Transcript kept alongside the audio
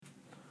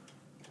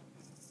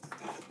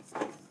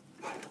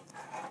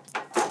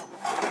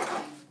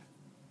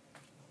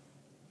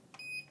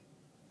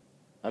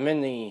I'm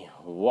in the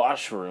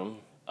washroom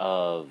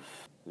of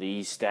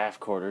the staff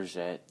quarters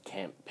at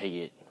Camp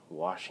Piggott,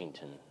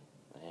 Washington,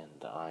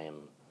 and I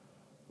am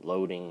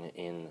loading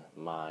in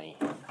my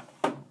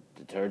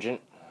detergent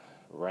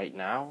right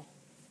now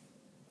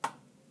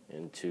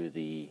into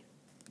the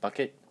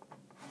bucket,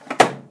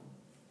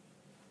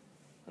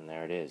 and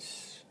there it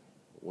is.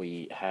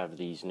 We have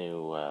these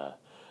new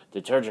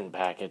detergent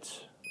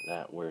packets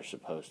that we're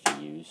supposed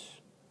to use.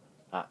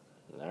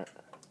 There.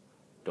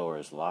 Door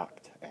is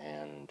locked,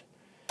 and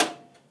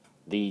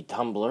the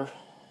tumbler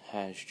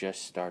has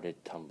just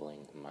started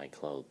tumbling my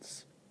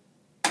clothes.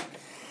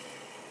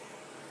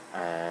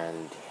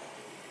 And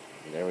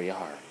there we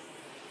are.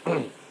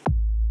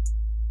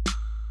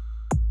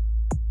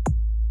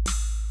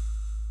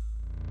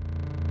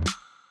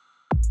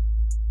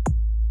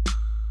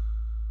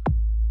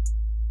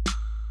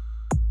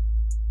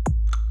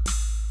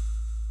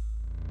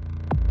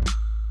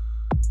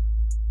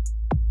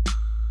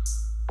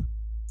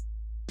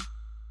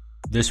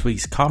 This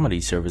week's comedy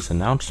service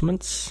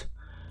announcements.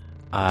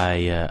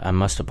 I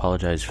must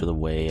apologize for the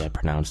way I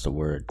pronounced the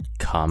word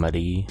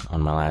comedy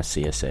on my last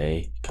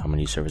CSA,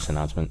 comedy service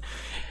announcement.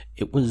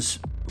 It was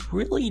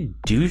really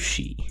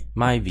douchey.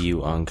 My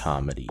view on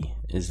comedy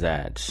is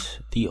that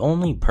the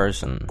only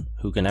person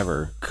who can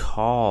ever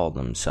call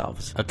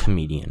themselves a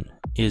comedian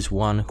is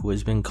one who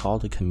has been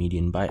called a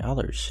comedian by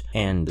others.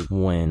 And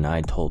when I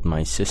told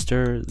my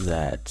sister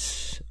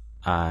that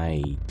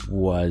I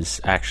was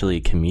actually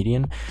a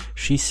comedian,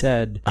 she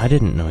said, "I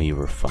didn't know you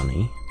were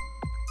funny."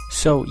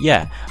 So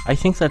yeah, I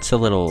think that's a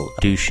little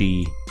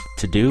douchey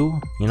to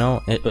do, you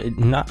know,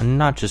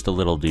 not just a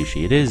little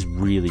douchey. It is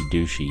really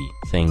douchey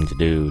thing to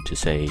do, to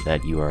say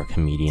that you are a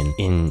comedian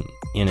in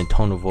a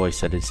tone of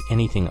voice that is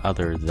anything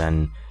other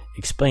than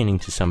explaining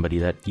to somebody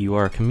that you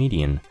are a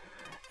comedian.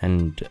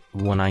 And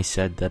when I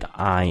said that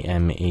I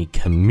am a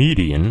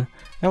comedian,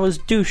 that was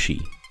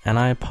douchey. And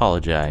I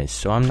apologize,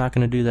 so I'm not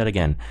going to do that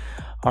again.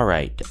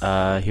 Alright,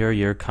 here are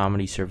your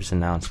comedy service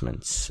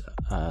announcements.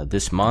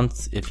 This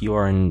month, if you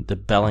are in the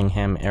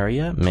Bellingham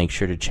area, make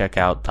sure to check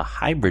out the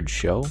Hybrid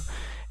Show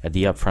at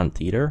the Upfront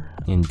Theater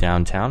in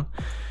downtown.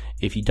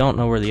 If you don't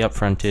know where the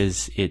Upfront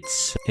is,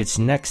 it's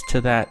next to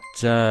the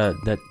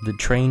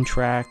train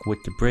track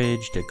with the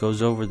bridge that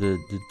goes over the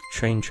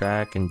train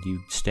track, and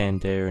you stand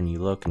there and you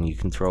look and you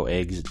can throw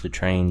eggs at the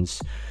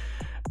trains,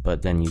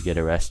 but then you get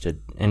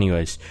arrested.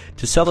 Anyways,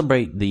 to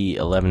celebrate the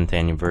 11th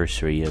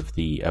anniversary of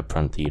the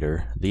Upfront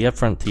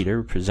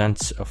Theater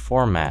presents a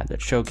format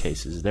that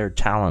showcases their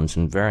talents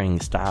in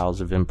varying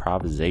styles of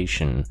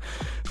improvisation.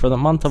 For the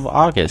month of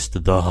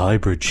August, the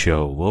Hybrid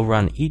Show will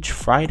run each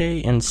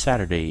Friday and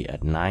Saturday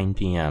at 9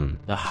 p.m.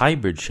 The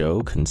Hybrid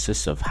Show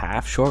consists of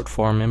half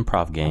short-form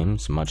improv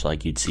games, much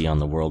like you'd see on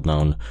the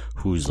world-known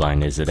Whose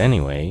Line Is It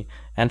Anyway,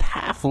 and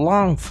half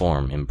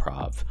long-form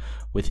improv,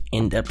 with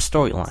in-depth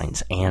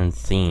storylines and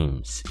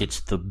themes. It's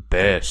the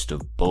best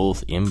of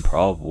both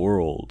improv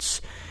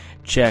worlds.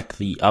 Check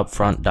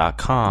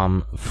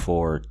theupfront.com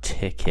for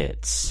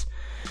tickets.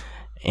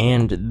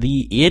 And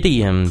the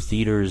Idiom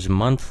Theater's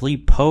monthly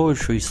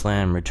poetry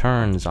slam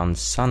returns on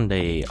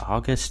Sunday,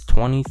 August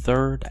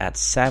 23rd at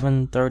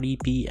 7:30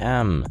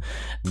 p.m.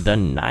 The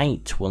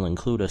night will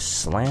include a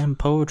slam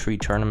poetry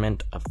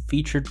tournament, a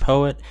featured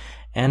poet,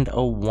 and a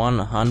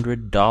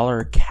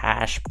 $100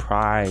 cash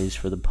prize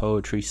for the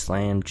Poetry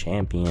Slam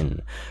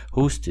champion,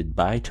 hosted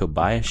by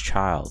Tobias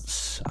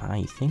Childs.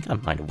 I think I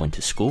might have went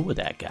to school with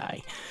that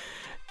guy.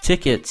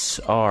 Tickets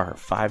are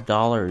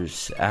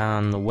 $5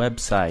 on the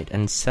website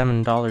and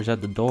 $7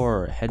 at the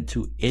door. Head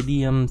to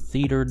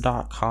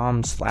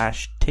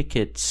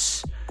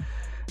idiomtheater.com/tickets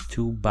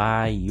to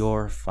buy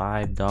your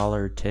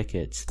 $5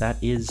 tickets. That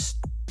is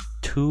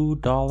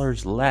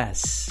 $2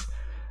 less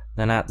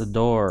than at the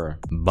door.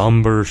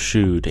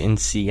 Bumbershoot in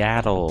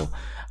Seattle.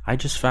 I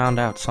just found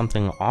out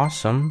something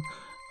awesome.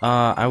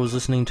 I was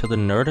listening to the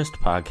Nerdist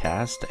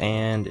podcast,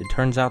 and it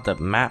turns out that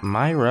Matt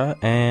Myra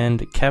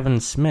and Kevin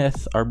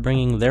Smith are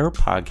bringing their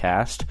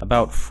podcast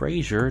about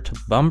Frasier to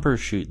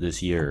Bumbershoot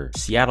this year.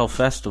 Seattle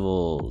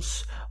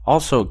festivals.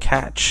 Also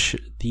catch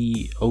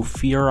the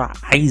Ophira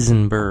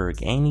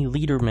Eisenberg, Annie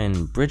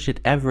Lederman, Bridget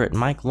Everett,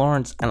 Mike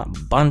Lawrence, and a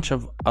bunch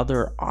of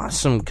other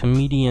awesome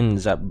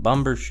comedians at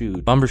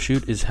Bumbershoot.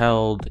 Bumbershoot is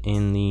held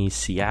in the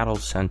Seattle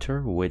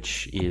Center,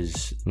 which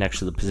is next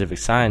to the Pacific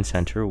Science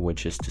Center,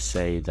 which is to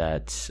say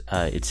that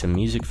it's a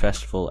music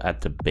festival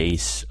at the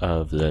base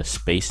of the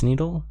Space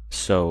Needle.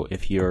 So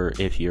if you're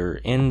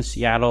in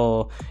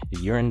Seattle,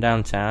 if you're in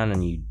downtown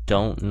and you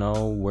don't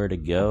know where to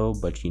go,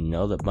 but you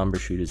know that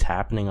Bumbershoot is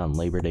happening on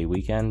Labor Day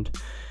weekend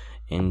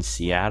in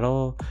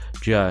Seattle,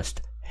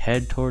 just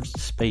head towards the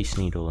Space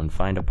Needle and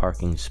find a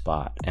parking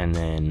spot, and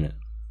then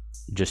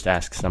just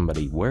ask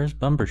somebody, where's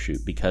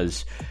Bumbershoot?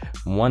 Because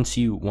once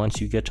you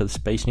get to the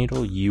Space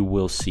Needle, you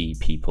will see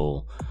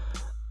people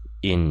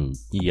in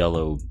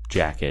yellow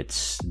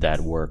jackets that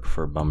work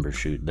for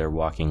Bumbershoot. They're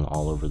walking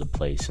all over the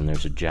place, and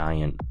there's a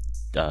giant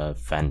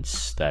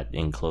fence that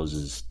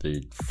encloses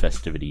the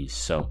festivities.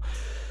 So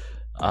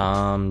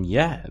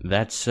Yeah,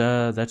 that's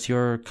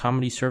your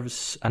comedy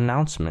service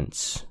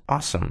announcements.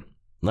 Awesome.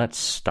 Let's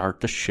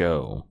start the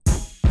show.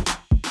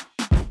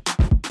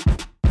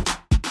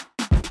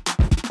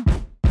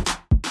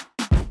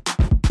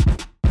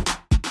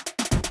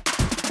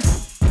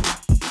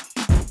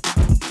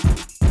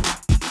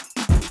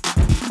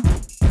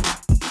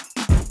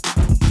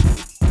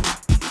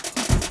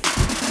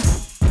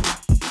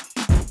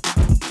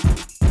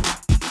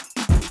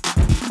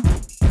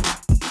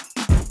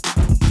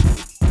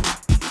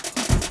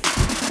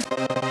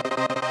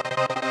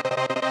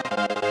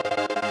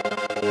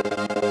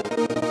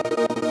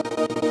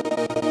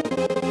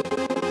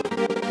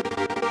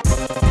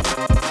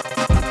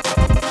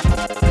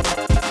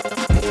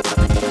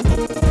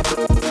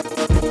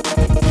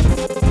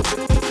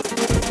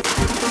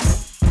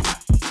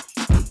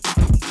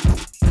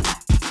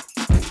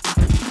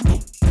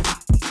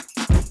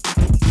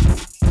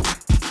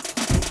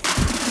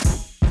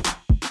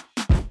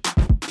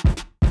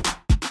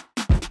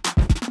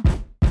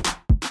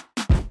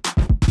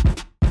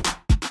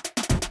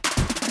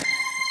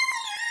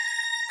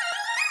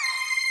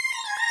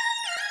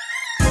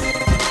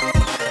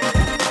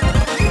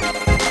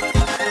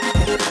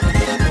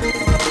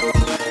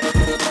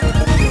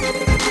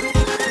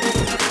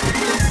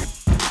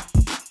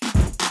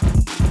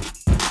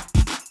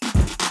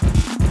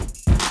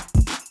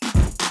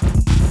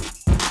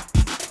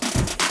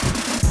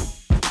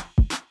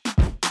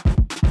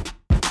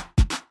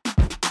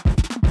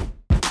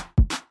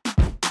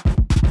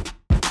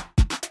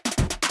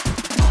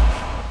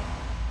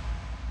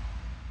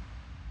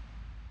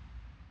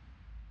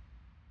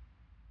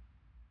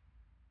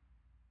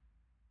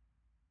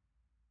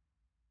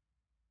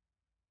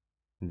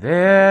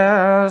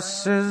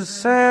 This is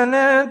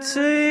sanity.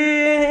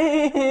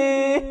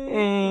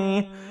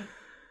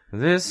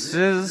 This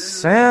is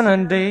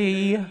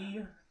sanity.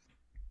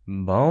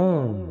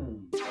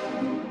 Boom.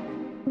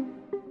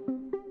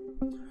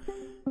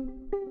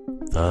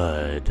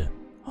 Thud,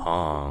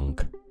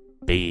 honk,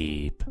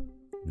 beep,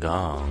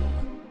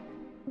 gong.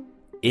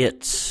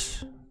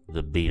 It's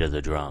the beat of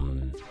the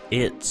drum.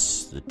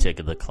 It's the tick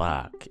of the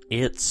clock.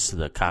 It's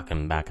the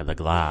cocking back of the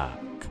Glock.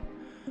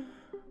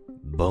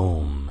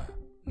 Boom.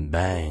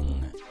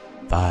 Bang,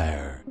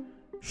 fire,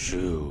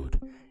 shoot.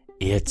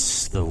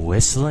 It's the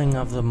whistling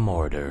of the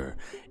mortar.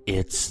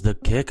 It's the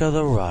kick of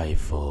the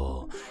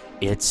rifle.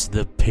 It's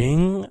the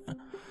ping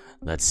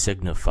that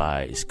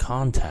signifies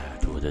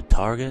contact with a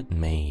target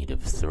made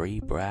of 3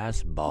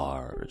 brass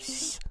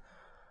bars.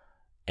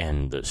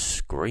 And the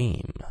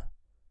scream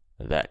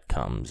that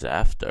comes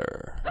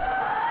after.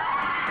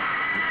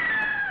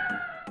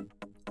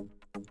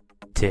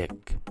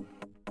 Tick,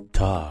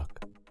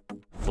 tock,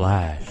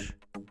 flash,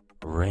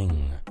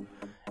 ring.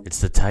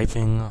 It's the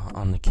typing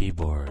on the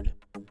keyboard.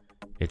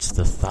 It's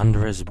the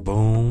thunderous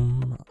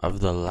boom of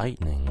the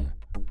lightning.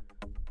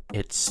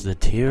 It's the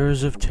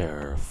tears of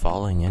terror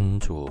falling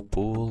into a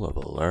pool of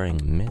alluring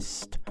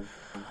mist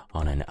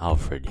on an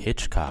Alfred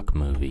Hitchcock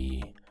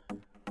movie.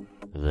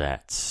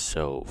 That's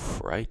so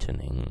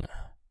frightening.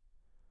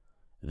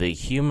 The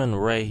human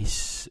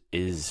race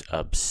is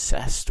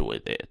obsessed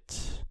with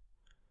it.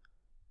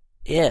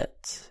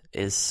 It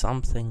is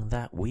something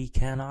that we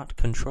cannot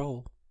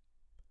control.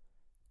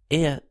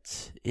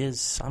 It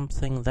is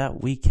something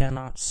that we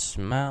cannot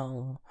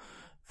smell,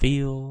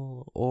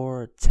 feel,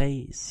 or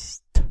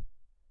taste.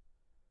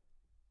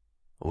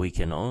 We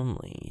can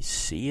only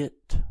see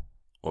it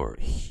or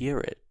hear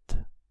it.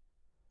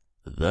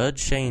 The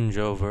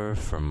changeover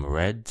from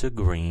red to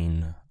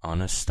green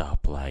on a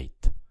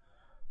stoplight.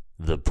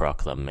 The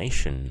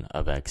proclamation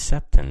of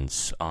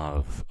acceptance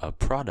of a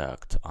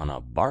product on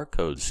a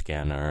barcode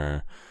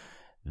scanner.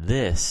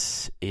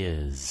 This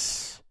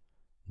is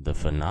the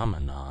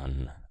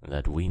phenomenon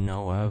that we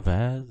know of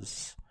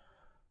as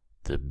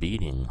the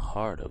beating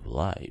heart of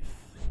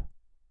life.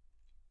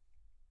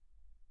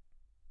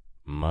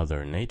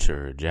 Mother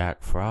Nature,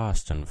 Jack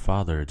Frost, and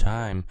Father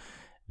Time,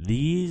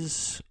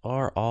 these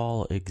are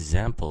all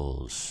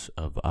examples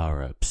of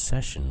our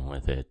obsession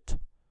with it.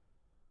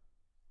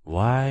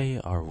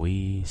 Why are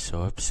we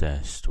so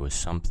obsessed with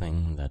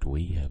something that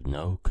we have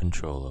no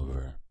control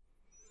over?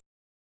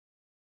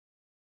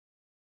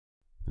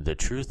 The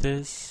truth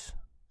is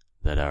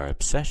that our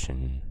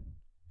obsession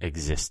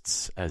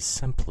exists as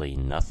simply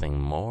nothing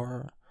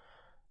more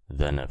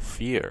than a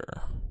fear.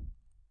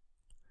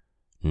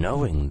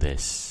 Knowing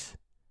this,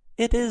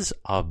 it is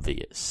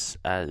obvious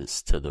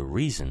as to the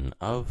reason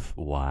of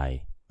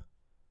why.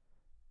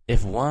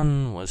 If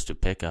one was to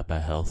pick up a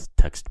health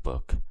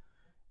textbook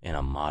in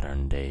a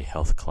modern-day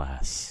health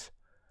class,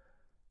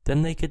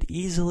 then they could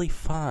easily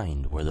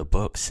find where the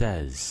book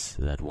says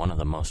that one of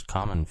the most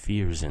common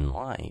fears in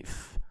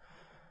life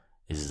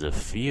is the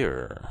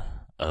fear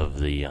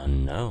of the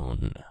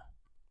unknown.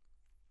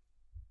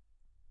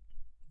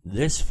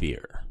 This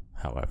fear,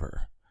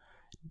 however,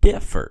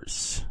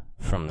 differs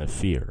from the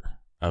fear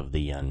of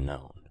the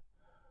unknown.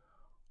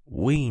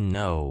 We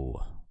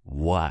know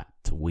what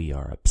we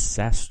are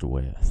obsessed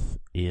with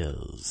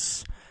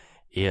is.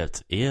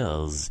 It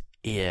is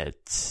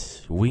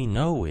We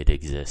know it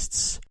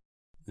exists.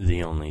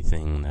 The only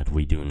thing that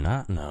we do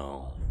not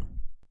know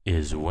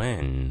is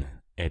when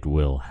it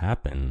will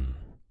happen.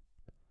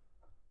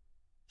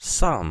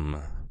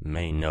 Some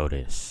may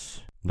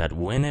notice that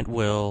when it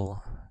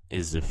will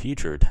is the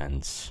future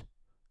tense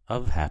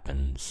of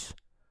happens,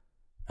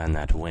 and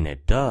that when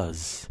it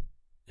does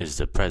is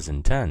the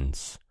present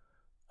tense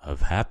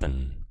of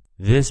happen.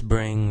 This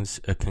brings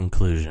a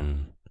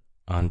conclusion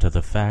onto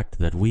the fact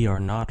that we are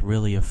not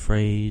really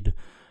afraid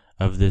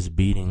of this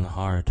beating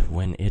heart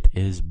when it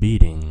is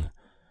beating,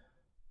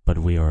 but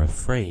we are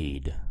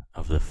afraid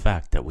of the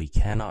fact that we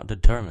cannot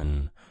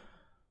determine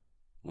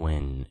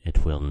when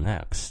it will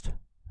next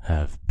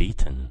have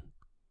beaten.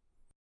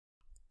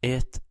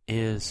 It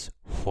is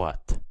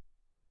what?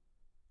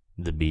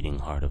 The beating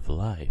heart of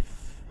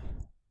life.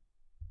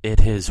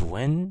 It is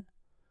when?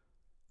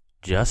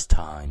 Just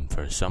time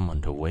for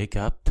someone to wake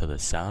up to the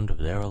sound of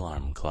their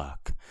alarm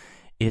clock.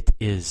 It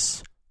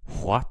is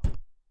what?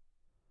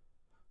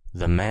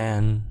 The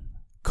man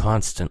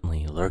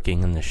constantly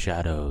lurking in the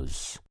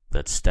shadows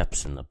that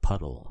steps in the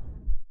puddle.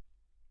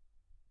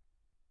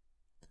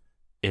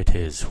 It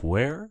is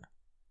where?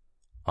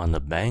 On the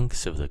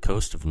banks of the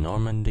coast of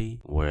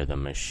Normandy, where the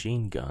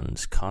machine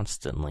guns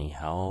constantly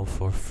howl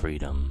for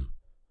freedom.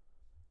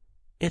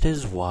 It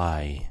is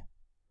why?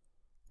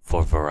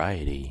 For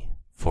variety,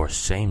 for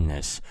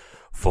sameness,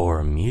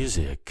 for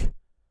music.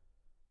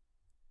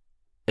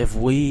 If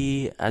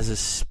we as a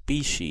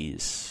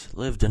species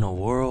lived in a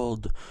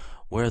world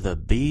where the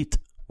beat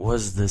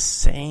was the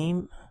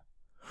same,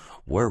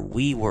 where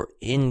we were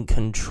in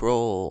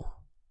control,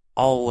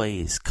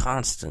 always,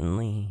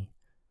 constantly,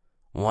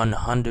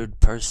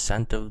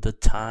 100% of the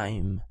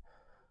time,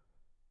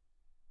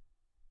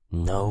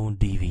 no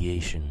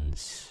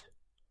deviations,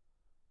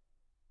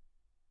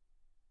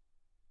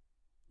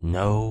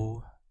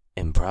 no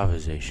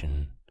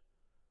improvisation.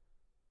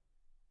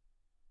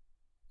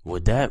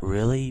 Would that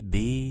really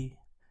be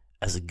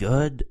as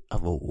good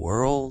of a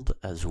world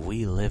as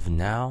we live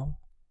now?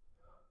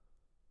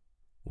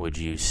 Would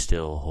you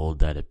still hold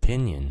that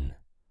opinion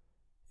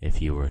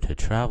if you were to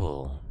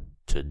travel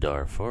to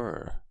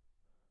Darfur?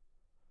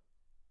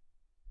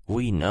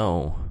 We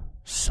know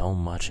so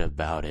much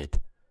about it,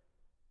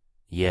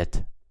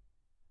 yet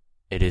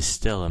it is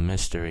still a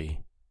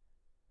mystery.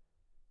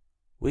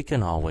 We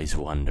can always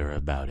wonder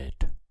about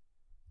it,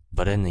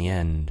 but in the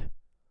end,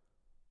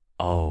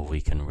 all we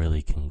can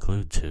really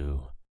conclude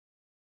to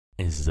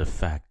is the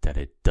fact that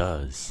it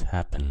does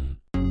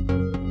happen.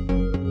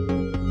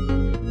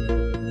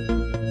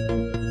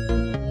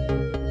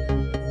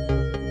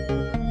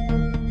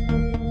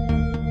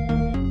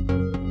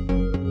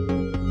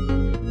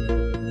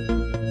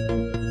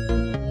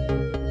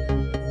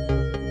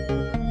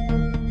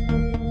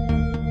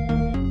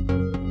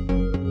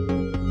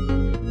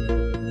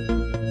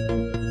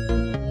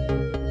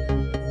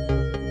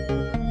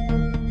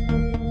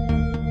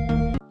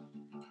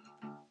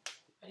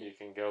 You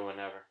can go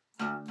whenever.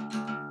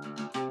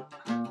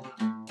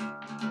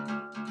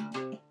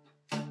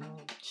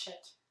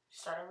 Shit.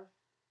 Start over?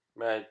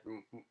 Right,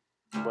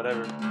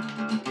 whatever.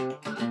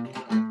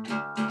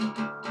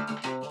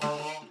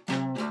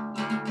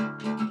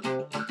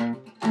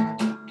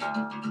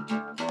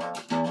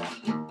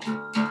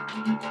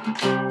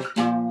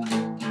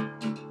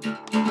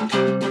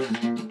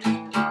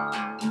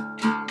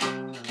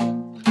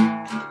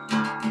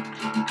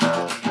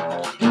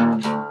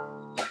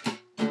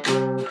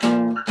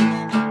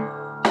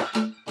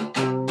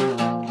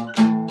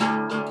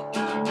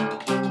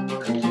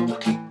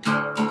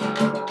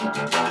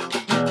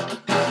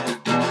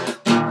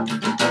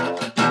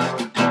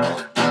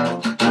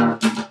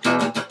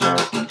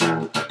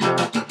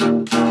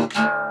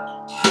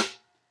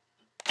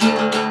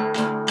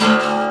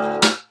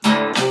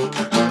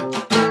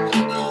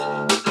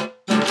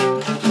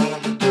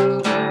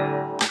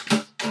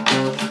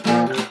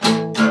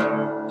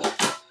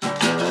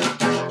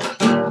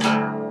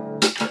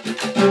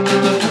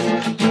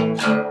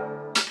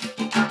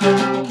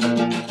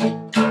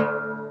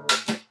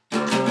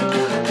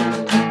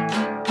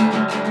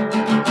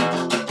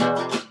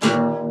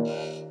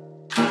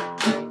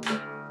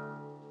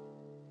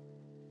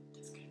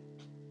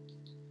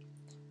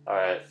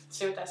 Alright.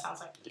 See what that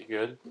sounds like. You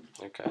good?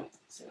 Okay.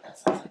 See what that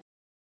sounds like.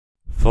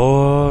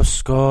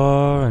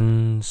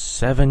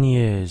 77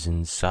 years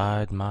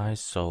inside my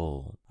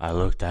soul. I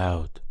looked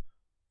out.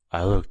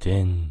 I looked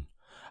in.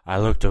 I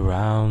looked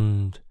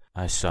around.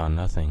 I saw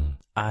nothing.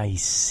 I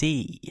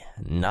see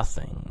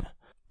nothing.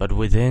 But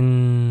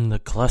within the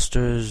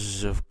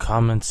clusters of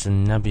comets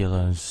and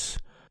nebulas,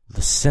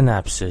 the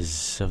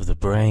synapses of the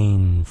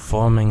brain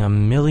forming a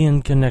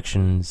million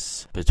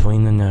connections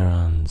between the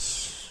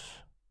neurons.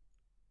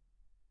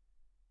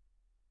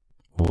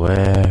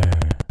 Where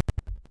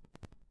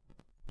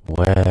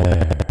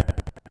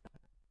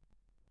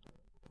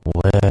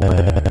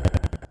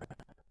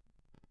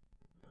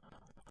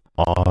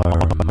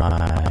are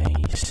my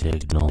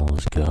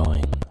signals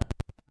going?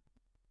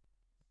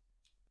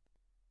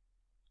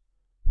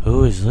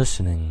 Who is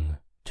listening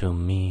to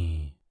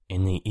me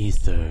in the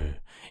ether,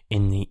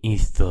 in the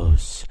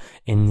ethos,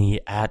 in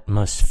the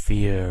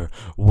atmosphere,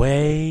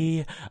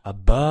 way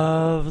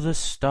above the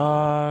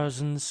stars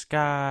and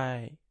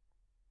sky.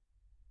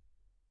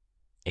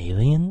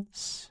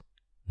 Aliens?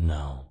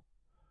 No.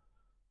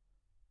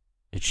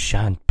 It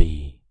shan't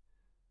be.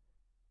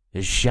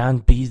 It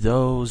shan't be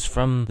those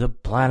from the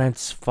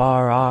planets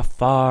far off,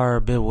 far,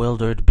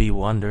 bewildered,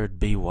 bewondered,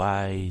 be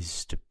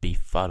wise, to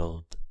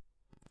befuddled,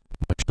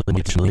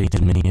 which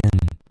leads me in,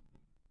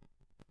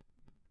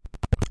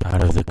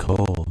 out of the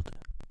cold,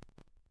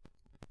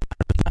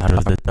 out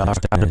of the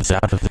darkness,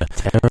 out of the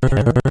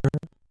terror,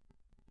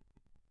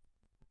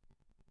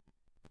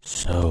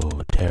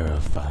 so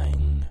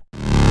terrifying.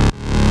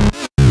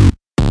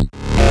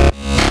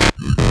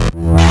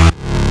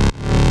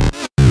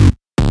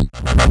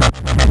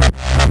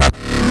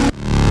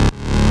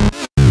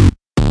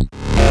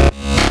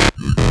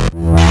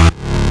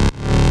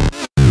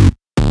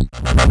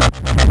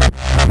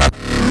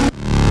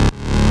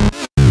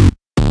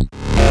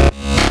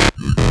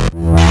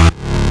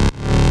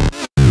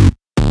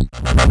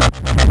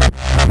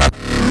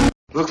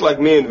 Looks like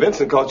me and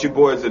Vincent caught you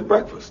boys at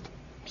breakfast.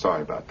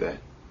 Sorry about that.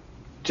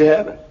 What you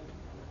having?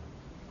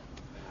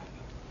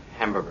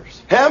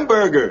 Hamburgers.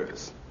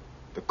 Hamburgers!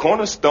 The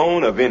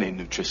cornerstone of any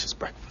nutritious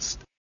breakfast.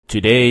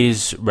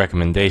 Today's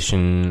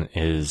recommendation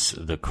is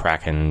the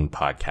Kraken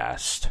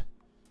podcast.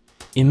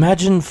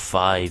 Imagine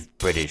 5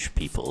 British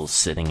people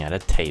sitting at a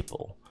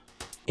table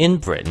in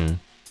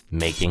Britain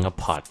making a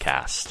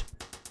podcast.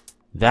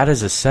 That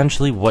is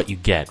essentially what you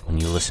get when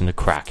you listen to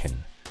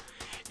Kraken.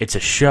 It's a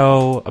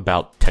show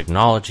about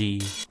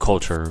technology,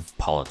 culture,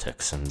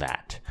 politics, and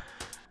that.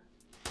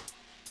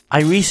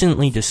 I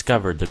recently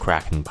discovered the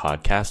Kraken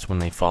podcast when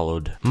they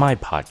followed my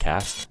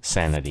podcast,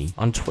 Sanity,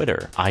 on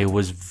Twitter. I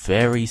was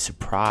very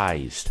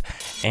surprised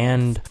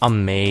and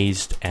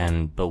amazed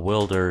and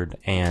bewildered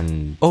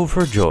and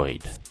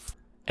overjoyed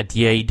at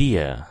the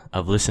idea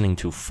of listening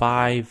to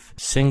 5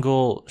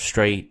 single,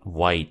 straight,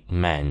 white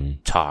men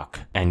talk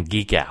and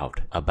geek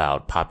out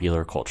about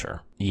popular culture.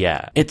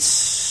 Yeah, it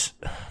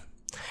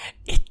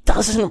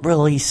doesn't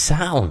really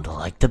sound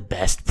like the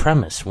best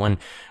premise when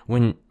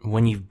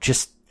you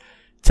just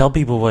tell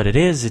people what it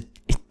is.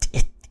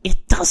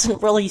 It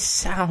doesn't really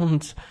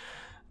sound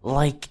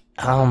like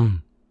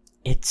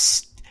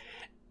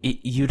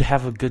you'd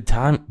have a good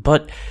time.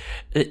 But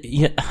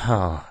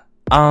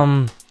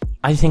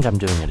I think I'm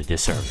doing it a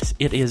disservice.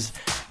 It is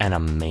an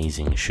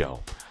amazing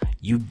show.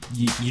 You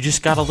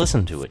just gotta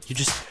listen to it.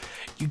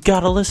 You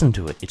gotta listen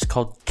to it. It's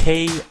called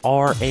Kraken,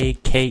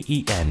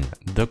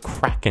 the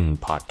Kraken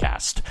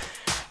Podcast.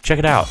 Check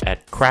it out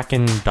at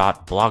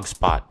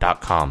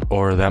kraken.blogspot.com,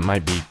 or that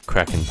might be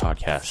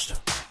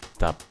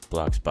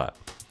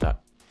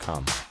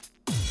krakenpodcast.blogspot.com.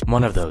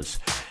 One of those.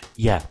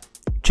 Yeah,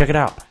 check it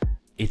out.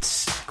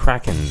 It's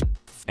Kraken,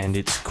 and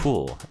it's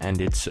cool,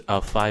 and it's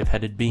a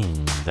 5-headed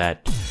being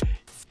that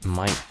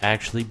might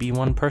actually be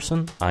one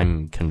person.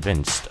 I'm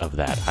convinced of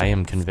that. I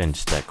am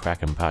convinced that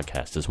Kraken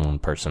Podcast is one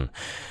person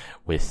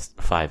with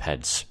 5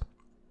 heads,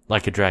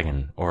 like a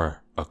dragon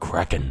or a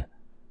kraken.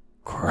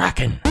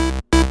 Kraken.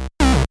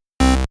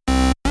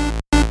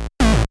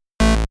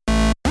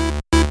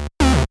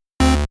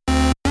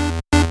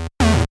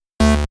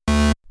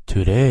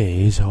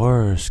 Today's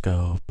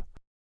horoscope.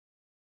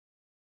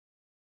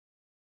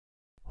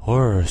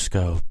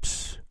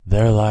 Horoscopes.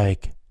 They're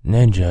like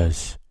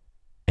ninjas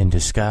in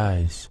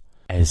disguise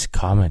as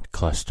comet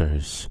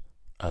clusters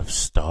of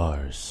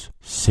stars.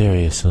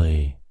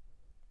 Seriously,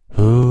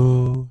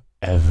 who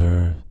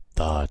ever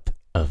thought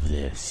of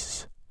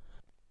this?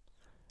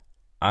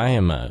 I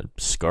am a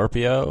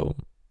Scorpio,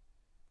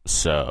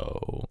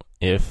 so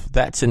if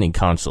that's any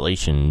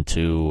consolation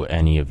to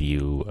any of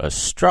you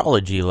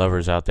astrology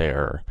lovers out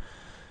there,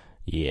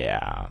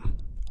 yeah,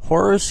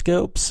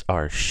 horoscopes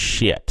are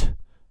shit.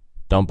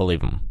 Don't believe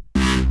them.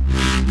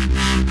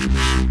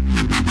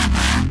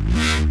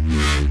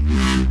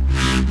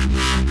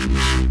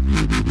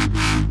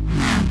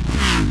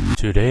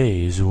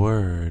 Today's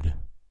word: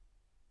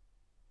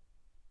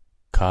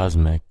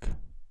 cosmic.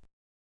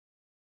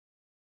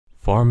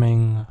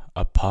 Forming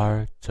a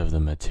part of the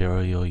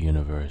material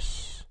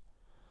universe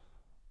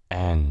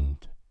and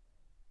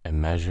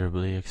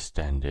immeasurably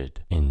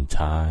extended in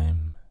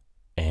time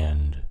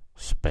and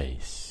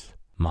space.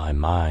 My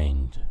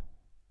mind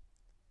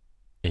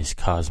is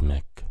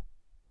cosmic.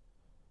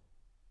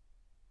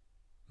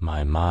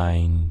 My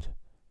mind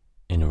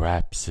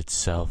enwraps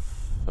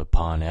itself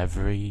upon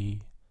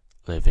every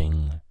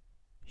living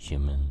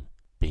human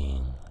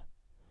being.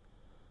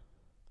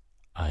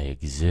 I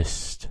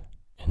exist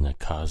in the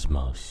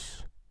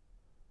cosmos.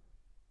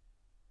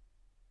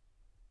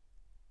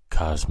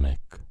 Cosmic.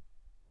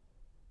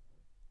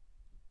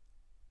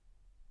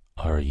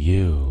 Are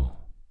you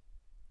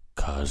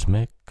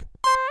cosmic?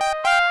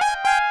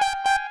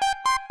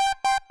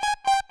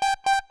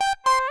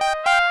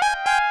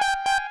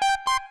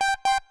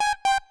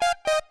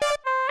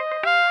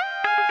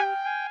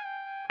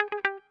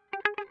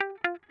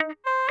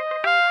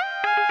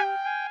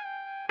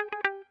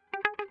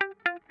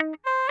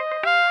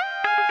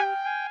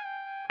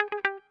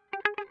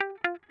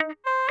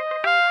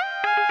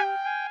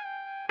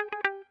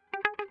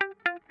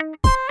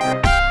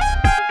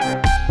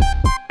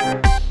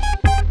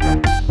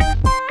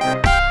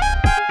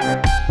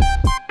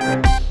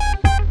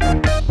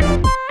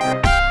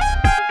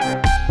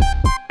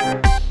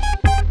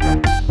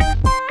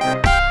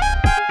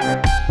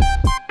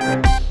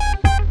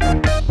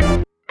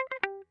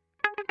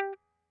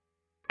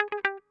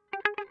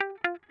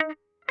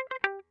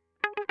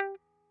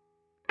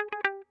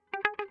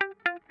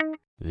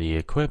 The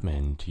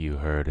equipment you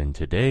heard in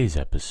today's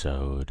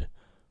episode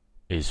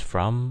is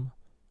from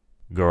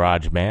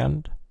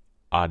GarageBand,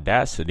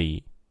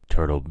 Audacity,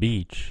 Turtle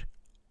Beach,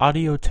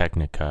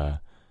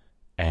 Audio-Technica,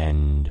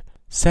 and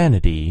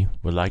Sanity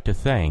would like to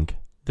thank,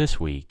 this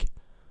week,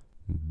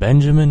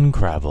 Benjamin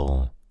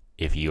Cravel.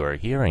 If you are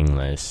hearing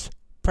this,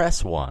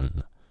 press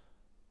 1.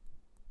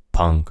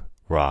 Punk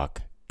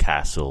Rock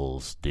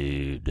Castles,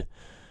 dude.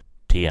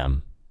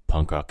 TM,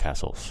 Punk Rock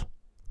Castles.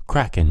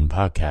 Kraken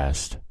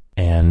Podcast,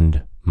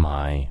 and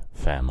my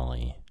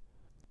family.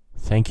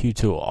 Thank you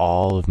to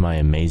all of my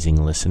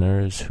amazing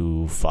listeners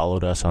who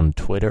followed us on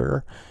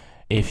Twitter.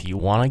 If you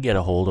want to get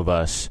a hold of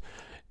us,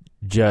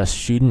 just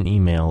shoot an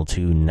email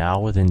to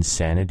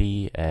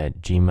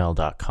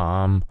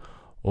nowwithinsanity@gmail.com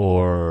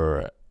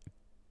or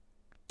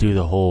do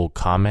the whole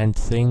comment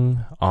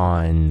thing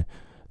on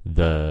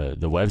the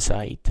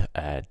website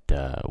at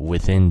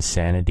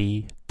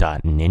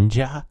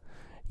withinsanity.ninja.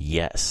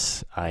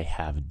 Yes, I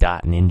have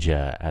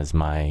 .ninja as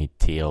my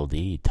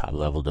TLD, top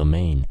level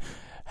domain.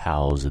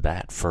 How's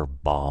that for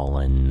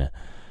ballin'?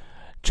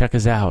 Check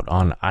us out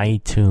on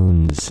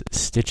iTunes,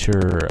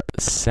 Stitcher,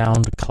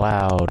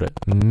 SoundCloud,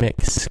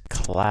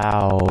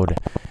 Mixcloud,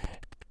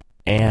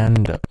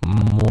 and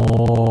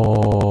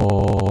more.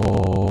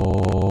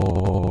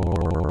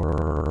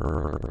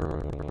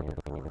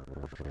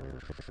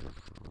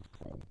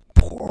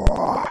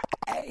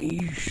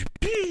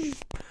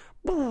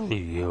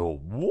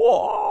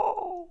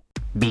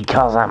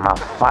 Because I'm a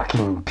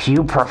fucking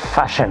pew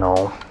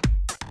professional.